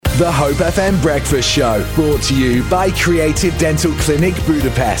The Hope FM Breakfast Show, brought to you by Creative Dental Clinic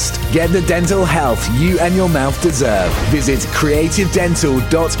Budapest. Get the dental health you and your mouth deserve. Visit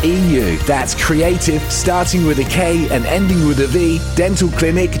creativedental.eu. That's creative, starting with a K and ending with a V,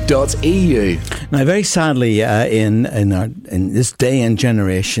 dentalclinic.eu. Now, very sadly, in this day and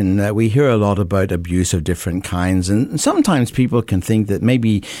generation, we hear a lot about abuse of different kinds, and sometimes people can think that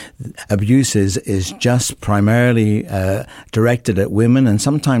maybe abuse is just primarily directed at women, and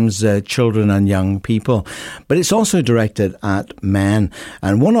sometimes children and young people, but it's also directed at men.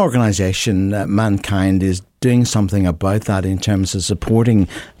 And one organisation, Mankind, is doing something about that in terms of supporting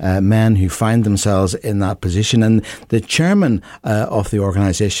men who find themselves in that position. And the chairman of the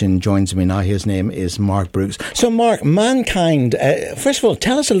organisation joins me now. His name is Mark Brooks. So, Mark, Mankind, first of all,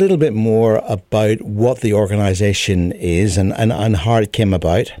 tell us a little bit more about what the organisation is and how it came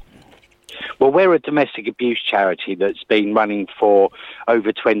about. Well, we're a domestic abuse charity that's been running for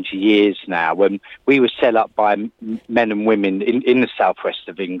over 20 years now. We were set up by men and women in the southwest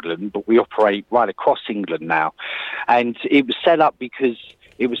of England, but we operate right across England now. And it was set up because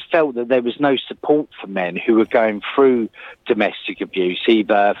it was felt that there was no support for men who were going through domestic abuse,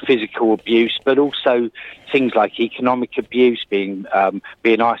 either physical abuse, but also things like economic abuse, being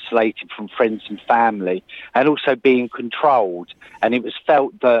isolated from friends and family, and also being controlled. And it was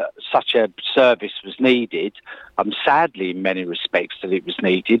felt that such a service was needed. Sadly, in many respects, that it was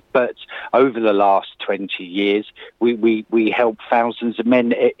needed. But over the last 20 years, we help thousands of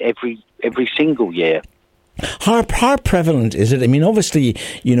men every single year. How prevalent is it? I mean, obviously,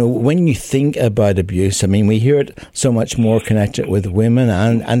 when you think about abuse, I mean, we hear it so much more connected with women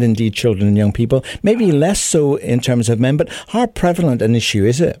and indeed children and young people, maybe less so in terms of men, but how prevalent an issue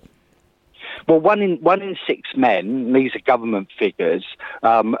is it? Well, one in 6 men, these are government figures,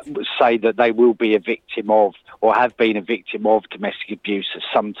 say that they will be a victim of or have been a victim of domestic abuse at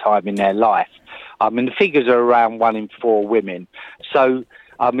some time in their life. And the figures are around 1 in 4 women. So,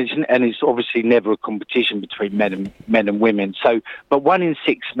 it's obviously never a competition between men and women. So, but 1 in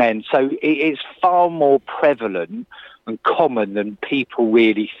 6 men. So it's far more prevalent and common than people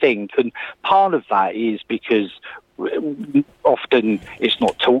really think. And part of that is because often it's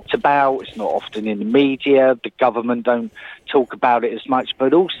not talked about, it's not often in the media, the government don't talk about it as much,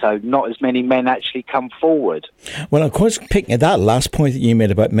 but also not as many men actually come forward. Well, of course, picking that last point that you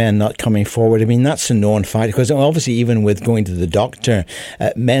made about men not coming forward, I mean, that's a known fact, because obviously even with going to the doctor,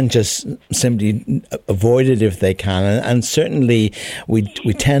 men just simply avoid it if they can, and certainly we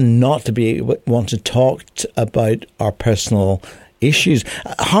tend not to want to talk about our personal issues.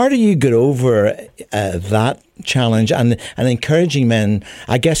 How do you get over that challenge and encouraging men,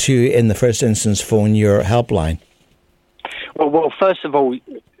 I guess, who in the first instance phone your helpline? Well, first of all,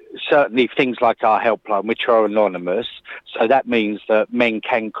 certainly things like our helpline, which are anonymous, so that means that men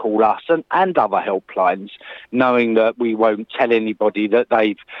can call us and other helplines, knowing that we won't tell anybody that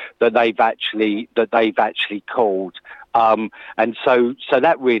they've actually called. And so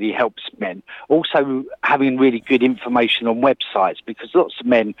that really helps men. Also, having really good information on websites, because lots of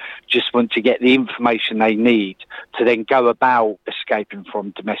men just want to get the information they need to then go about escaping from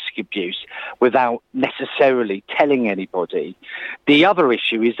domestic abuse without necessarily telling anybody. The other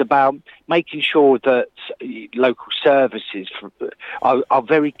issue is about making sure that local services are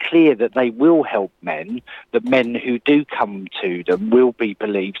very clear that they will help men, that men who do come to them will be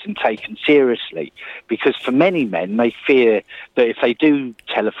believed and taken seriously. Because for many men, they fear that if they do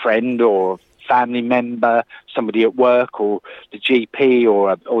tell a friend or family member, somebody at work or the GP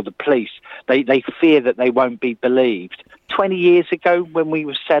or the police, they fear that they won't be believed. 20 years ago when we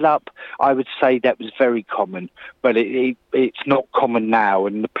were set up, I would say that was very common, but it's not common now,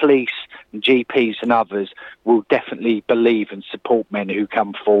 and the police and GPs and others will definitely believe and support men who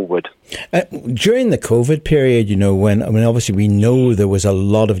come forward. During the COVID period, when obviously we know there was a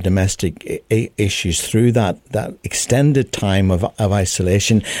lot of domestic issues through that extended time of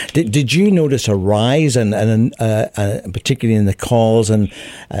isolation, did you notice a rise and particularly in the calls and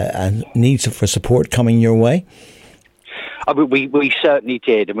needs for support coming your way? We certainly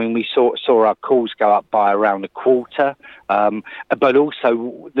did. I mean, we saw our calls go up by around a quarter. But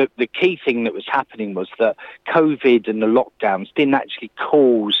also the key thing that was happening was that COVID and the lockdowns didn't actually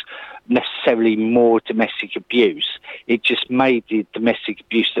cause necessarily more domestic abuse. It just made the domestic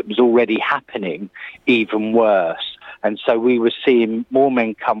abuse that was already happening even worse. And so we were seeing more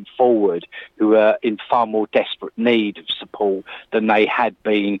men come forward who were in far more desperate need of support than they had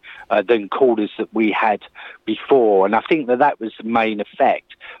been, than callers that we had before. And I think that was the main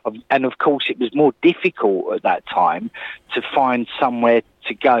effect. And of course, it was more difficult at that time to find somewhere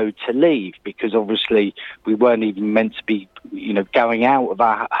to go to leave, because obviously we weren't even meant to be, going out of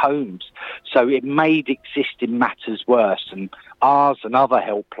our homes. So it made existing matters worse, and ours and other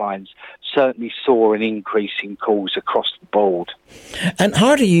helplines certainly saw an increase in calls across the board. And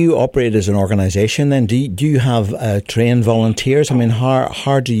how do you operate as an organisation then? Do you have trained volunteers? I mean,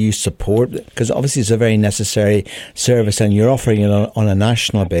 how do you support? Because obviously it's a very necessary service and you're offering it on a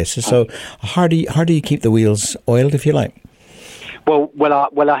national basis. So how do you keep the wheels oiled, if you like? Well,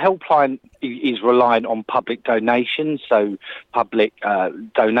 our helpline is reliant on public donations. So public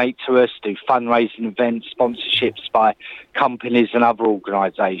donate to us, do fundraising events, sponsorships by companies and other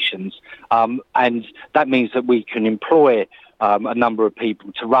organisations. And that means that we can employ a number of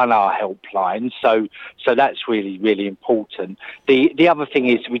people to run our helpline. So that's really, really important. The other thing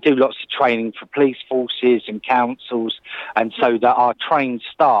is we do lots of training for police forces and councils, and so that our trained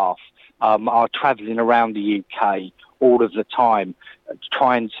staff are travelling around the UK all of the time,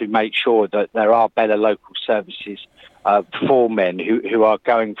 trying to make sure that there are better local services for men who are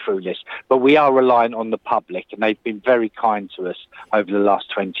going through this. But we are reliant on the public, and they've been very kind to us over the last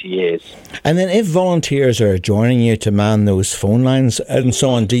 20 years. And then if volunteers are joining you to man those phone lines and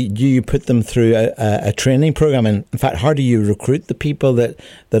so on, do you put them through a training programme? And in fact, how do you recruit the people that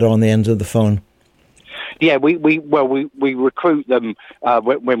are on the end of the phone? Yeah, we recruit them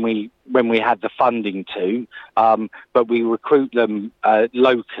when we had the funding to, but we recruit them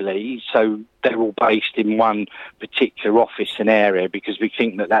locally, so they're all based in one particular office and area, because we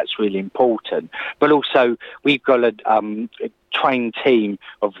think that that's really important. But also we've got a trained team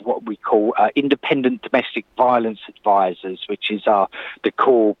of what we call independent domestic violence advisors, which is the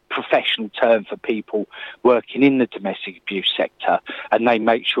core professional term for people working in the domestic abuse sector, and they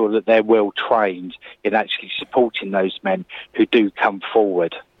make sure that they're well trained in actually supporting those men who do come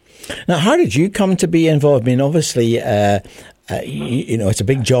forward. Now, how did you come to be involved? I mean, obviously, it's a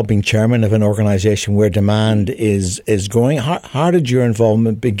big job being chairman of an organisation where demand is growing. How did your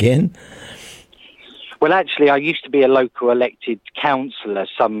involvement begin? Well, actually, I used to be a local elected councillor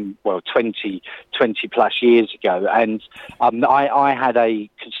 20 plus years ago, and I had a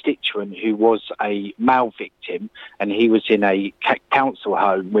constituent who was a male victim, and he was in a council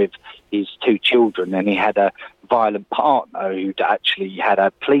home with his two children, and he had a violent partner who'd actually had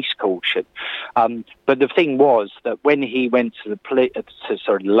a police caution. But the thing was that when he went to the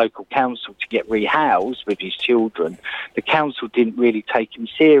local council to get rehoused with his children, the council didn't really take him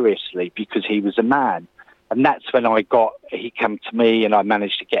seriously because he was a man. And that's when he came to me, and I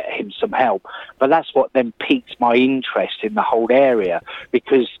managed to get him some help. But that's what then piqued my interest in the whole area,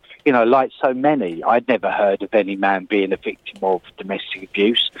 because, like so many, I'd never heard of any man being a victim of domestic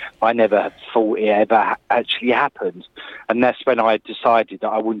abuse. I never thought it ever actually happened. And that's when I decided that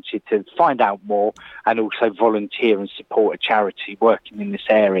I wanted to find out more and also volunteer and support a charity working in this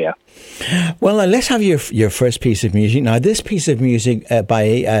area. Well, let's have your first piece of music. Now, this piece of music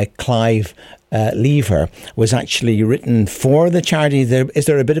by Clive Lever was actually written for the charity. Is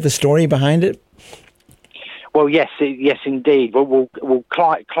there a bit of a story behind it? Well, yes, indeed. Well,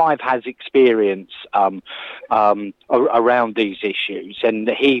 Clive has experience around these issues, and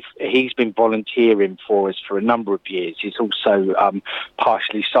he's been volunteering for us for a number of years. He's also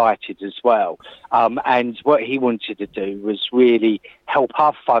partially sighted as well, and what he wanted to do was really help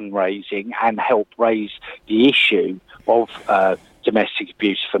our fundraising and help raise the issue of domestic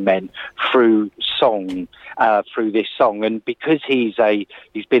abuse for men through this song. And because he's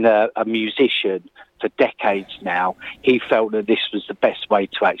been a musician for decades now, he felt that this was the best way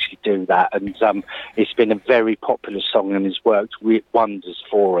to actually do that, and it's been a very popular song and has worked wonders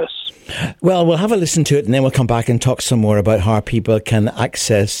for us. Well, we'll have a listen to it, and then we'll come back and talk some more about how people can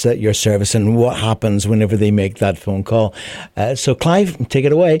access your service and what happens whenever they make that phone call. So Clive, take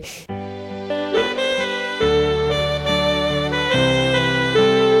it away.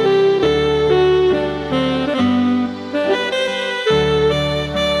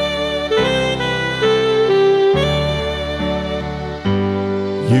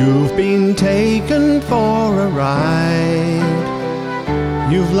 You've been taken for a ride.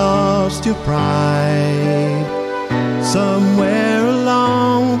 You've lost your pride somewhere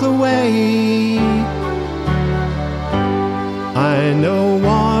along the way. I know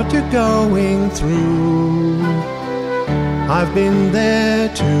what you're going through. I've been there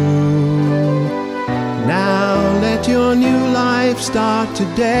too. Now let your new life start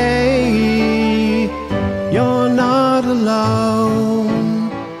today. You're not alone.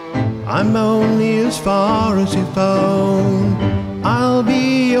 I'm only as far as your phone. I'll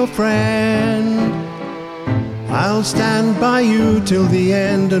be your friend. I'll stand by you till the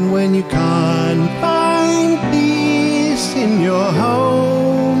end. And when you can't find peace in your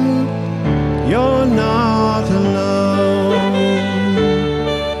home. You're not alone.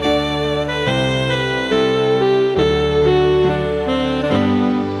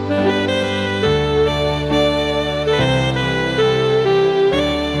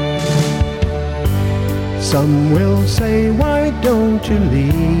 Some will say, why don't you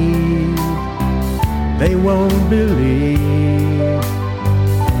leave? They won't believe.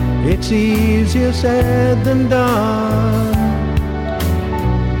 It's easier said than done.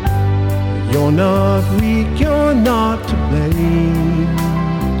 You're not weak, you're not to blame.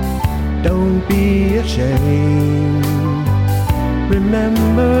 Don't be ashamed.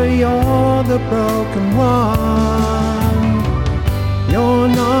 Remember, you're the broken one. You're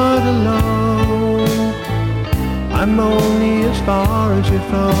not alone. I'm only as far as your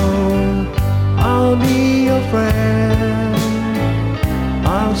phone. I'll be your friend.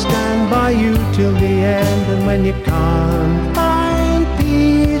 I'll stand by you till the end. And when you can't find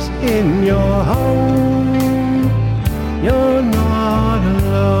peace in your home, you're not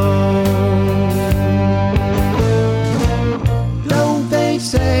alone. Don't they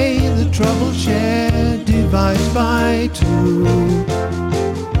say the trouble shared divides by two?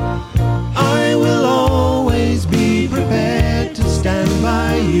 I will always be prepared to stand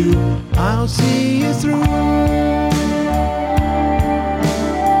by you. I'll see you through.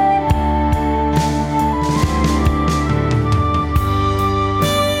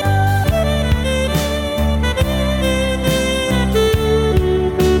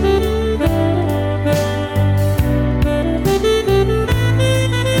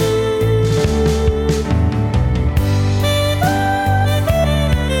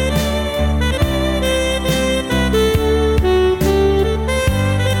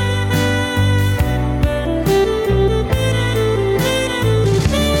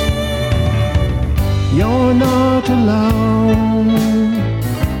 You're not alone.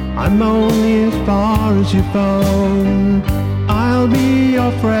 I'm only as far as your phone. I'll be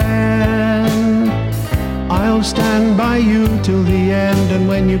your friend. I'll stand by you till the end. And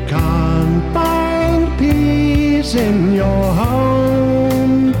when you can't find peace in your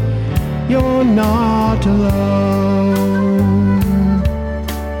home, you're not alone.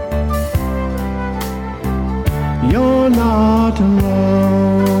 You're not alone.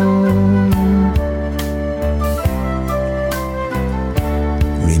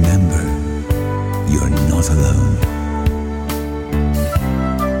 Remember, you're not alone.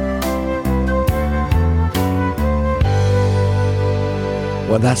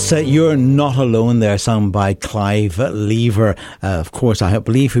 Well, that's You're Not Alone there, sung by Clive Lever. Of course, I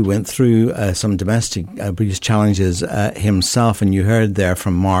believe he went through some domestic abuse challenges himself, and you heard there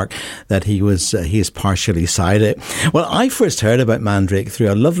from Mark that he is partially sighted. Well, I first heard about Mandrake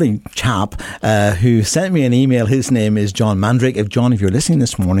through a lovely chap who sent me an email. His name is John Mandrake. If you're listening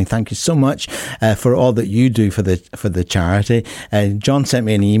this morning, thank you so much for all that you do for the charity. John sent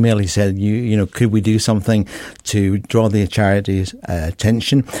me an email. He said, you know, could we do something to draw the charity's attention?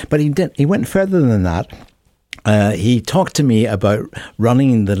 But he went further than that. He talked to me about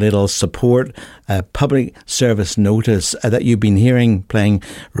running the little support public service notice that you've been hearing playing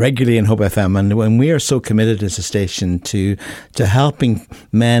regularly in Hope FM, and when we are so committed as a station to helping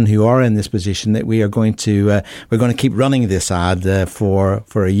men who are in this position that we're going to keep running this ad for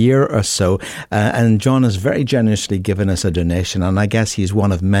a year or so. And John has very generously given us a donation, and I guess he's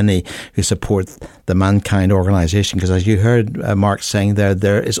one of many who support the Mankind organisation, because as you heard Mark saying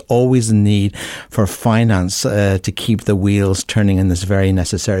there is always a need for finance to keep the wheels turning in this very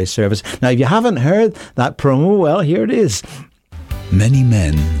necessary service. Now, if you haven't heard that promo, well, here it is. Many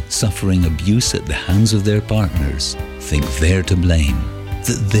men suffering abuse at the hands of their partners think they're to blame,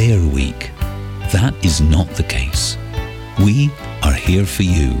 that they're weak. That is not the case. We are here for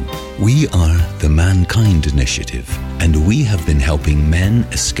you. We are the Mankind Initiative, and we have been helping men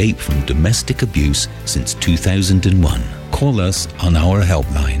escape from domestic abuse since 2001. Call us on our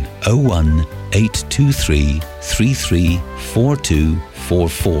helpline 01 823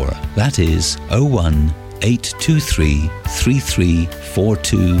 334244. That is 01 823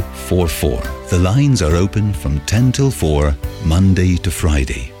 334244. The lines are open from 10 till 4, Monday to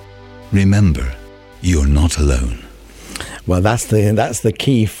Friday. Remember, you're not alone. Well, that's the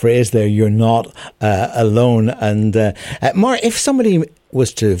key phrase there. You're not alone. And Mark, if somebody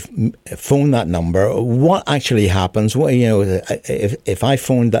was to phone that number, what actually happens? What, you know, if I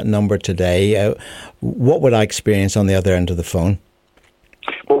phoned that number today, what would I experience on the other end of the phone?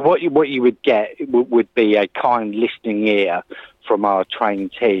 Well, what you would get would be a kind listening ear from our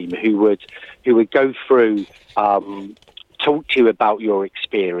trained team who would go through, talk to you about your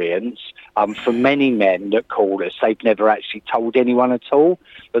experience, For many men that call us, they've never actually told anyone at all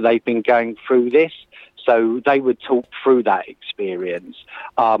that they've been going through this. So they would talk through that experience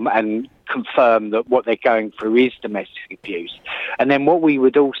and confirm that what they're going through is domestic abuse. And then what we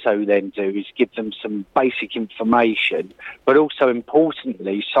would also then do is give them some basic information, but also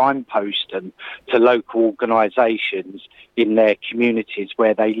importantly signpost them to local organisations in their communities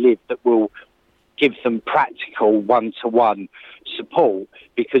where they live that will give them practical one-to-one support,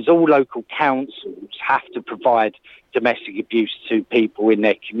 because all local councils have to provide domestic abuse to people in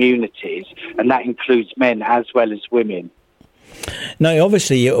their communities, and that includes men as well as women. Now,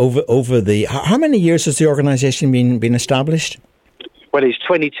 obviously, over the... How many years has the organisation been established? Well, it's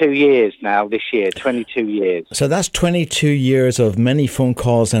 22 years now this year, 22 years. So that's 22 years of many phone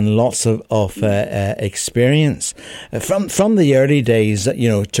calls and lots of experience. From the early days,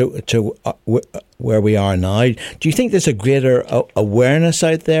 to where we are now, do you think there's a greater awareness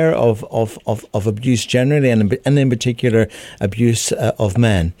out there of abuse generally and in particular abuse of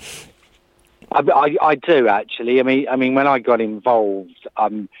men? I do, actually. I mean, when I got involved,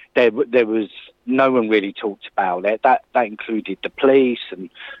 there was no one really talked about it. That included the police and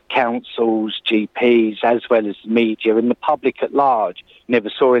councils, GPs, as well as the media and the public at large. Never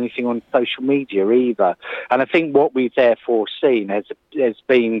saw anything on social media either. And I think what we've therefore seen has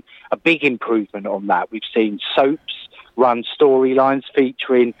been a big improvement on that. We've seen soaps run storylines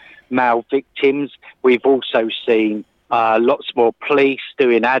featuring male victims. We've also seen lots more police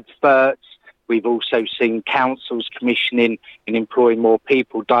doing adverts. We've also seen councils commissioning and employing more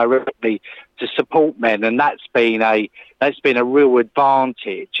people directly to support men, and that's been a real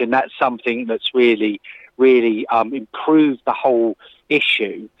advantage, and that's something that's really improved the whole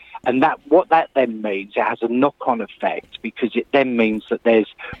issue. And what that then means, it has a knock-on effect, because it then means that there's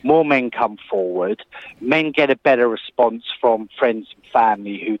more men come forward, men get a better response from friends and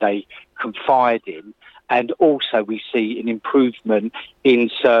family who they confide in. And also we see an improvement in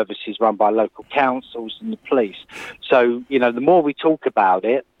services run by local councils and the police. So, the more we talk about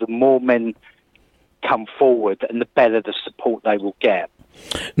it, the more men come forward and the better the support they will get.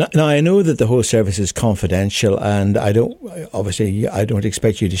 Now, I know that the whole service is confidential, and I don't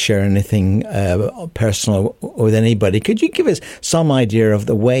expect you to share anything personal with anybody. Could you give us some idea of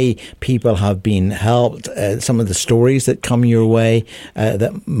the way people have been helped, some of the stories that come your way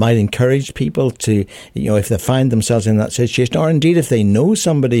that might encourage people to, if they find themselves in that situation, or indeed if they know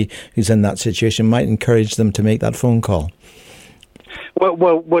somebody who's in that situation, might encourage them to make that phone call? Well,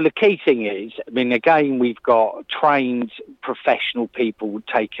 the key thing is, again, we've got trained professional people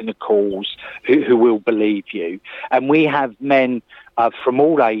taking the calls who will believe you. And we have men from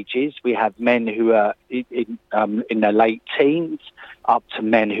all ages. We have men who are in their late teens, up to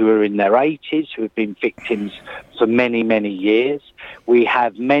men who are in their 80s, who have been victims for many, many years. We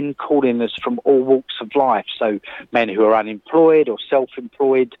have men calling us from all walks of life, so men who are unemployed or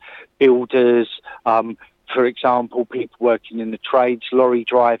self-employed, builders, for example, people working in the trades, lorry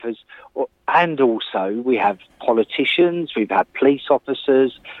drivers, and also we have politicians, we've had police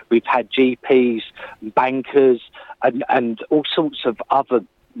officers, we've had GPs, bankers, and all sorts of other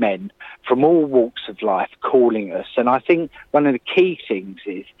men from all walks of life calling us. And I think one of the key things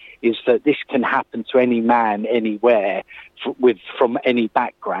is that this can happen to any man anywhere from any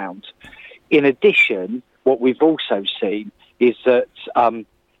background. In addition, what we've also seen is that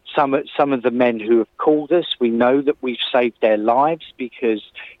some of the men who have called us, we know that we've saved their lives, because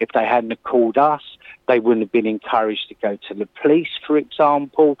if they hadn't have called us, they wouldn't have been encouraged to go to the police, for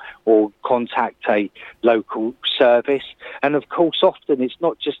example, or contact a local service. And of course, often it's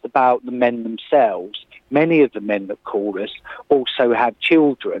not just about the men themselves. Many of the men that call us also have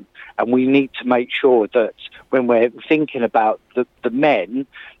children, and we need to make sure that when we're thinking about the men,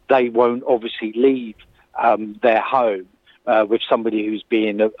 they won't obviously leave their home with somebody who's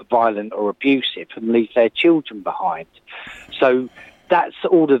being violent or abusive and leave their children behind. So that's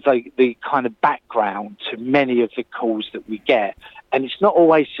all of the kind of background to many of the calls that we get. And it's not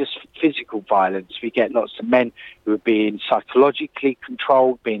always just physical violence. We get lots of men who are being psychologically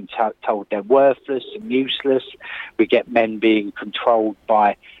controlled, being told they're worthless and useless. We get men being controlled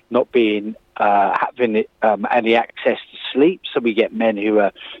by not being having any access to sleep. So we get men who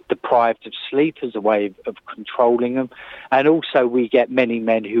are deprived of sleep as a way of controlling them. And also we get many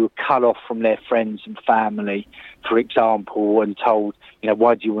men who are cut off from their friends and family, for example, and told,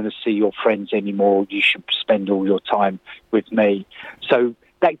 why do you want to see your friends anymore? You should spend all your time with me. So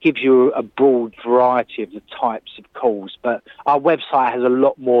that gives you a broad variety of the types of calls. But our website has a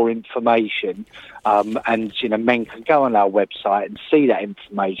lot more information, and men can go on our website and see that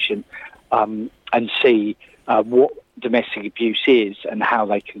information, and see what domestic abuse is and how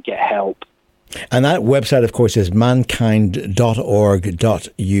they can get help. And that website, of course, is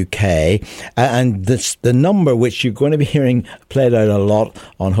mankind.org.uk. And this, the number, which you're going to be hearing played out a lot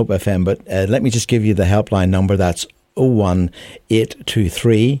on Hope FM, but let me just give you the helpline number. That's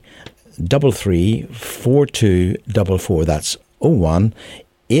 01823 334244. That's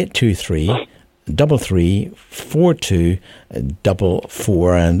 01823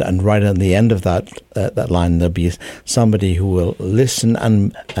 334244, and right on the end of that line there'll be somebody who will listen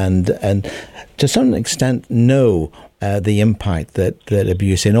and to some extent know the impact that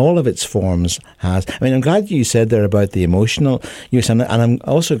abuse in all of its forms has. I mean, I'm glad you said there about the emotional use, and I'm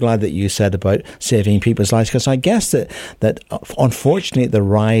also glad that you said about saving people's lives, because I guess that unfortunately the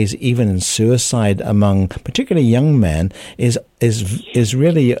rise even in suicide among particularly young men is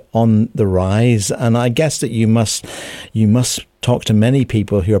really on the rise. And I guess that you must talk to many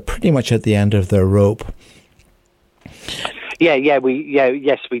people who are pretty much at the end of their rope. Yes,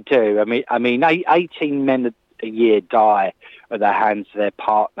 we do. I mean, 18 men a year die at the hands of their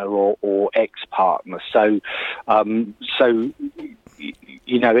partner or ex-partner. So,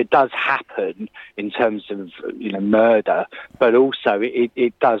 you know, it does happen in terms of, you know, murder, but also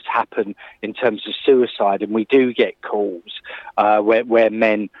it does happen in terms of suicide. And we do get calls where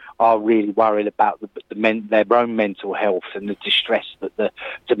men are really worried about their own mental health and the distress that the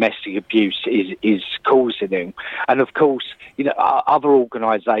domestic abuse is causing them. And of course, you know, other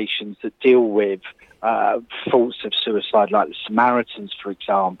organisations that deal with thoughts of suicide, like the Samaritans, for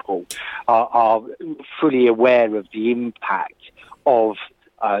example, are fully aware of the impact of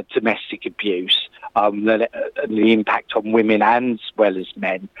domestic abuse, the impact on women as well as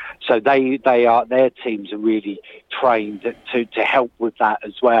men. So their teams are really trained to help with that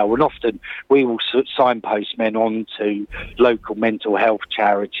as well. And often we will signpost men on to local mental health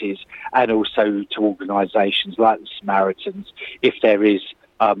charities and also to organisations like the Samaritans if there is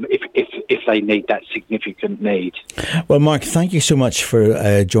if they need that significant need. Well, Mark, thank you so much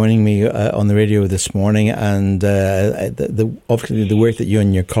for joining me on the radio this morning. And obviously the work that you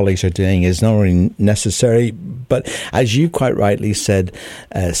and your colleagues are doing is not only necessary, but as you quite rightly said,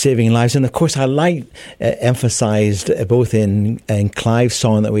 saving lives. And of course, I emphasised both in Clive's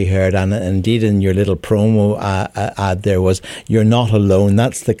song that we heard and indeed in your little promo ad there was, you're not alone.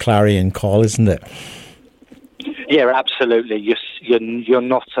 That's the clarion call, isn't it? Yeah, absolutely. You're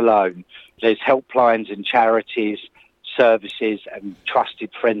not alone. There's helplines and charities, services and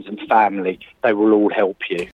trusted friends and family. They will all help you.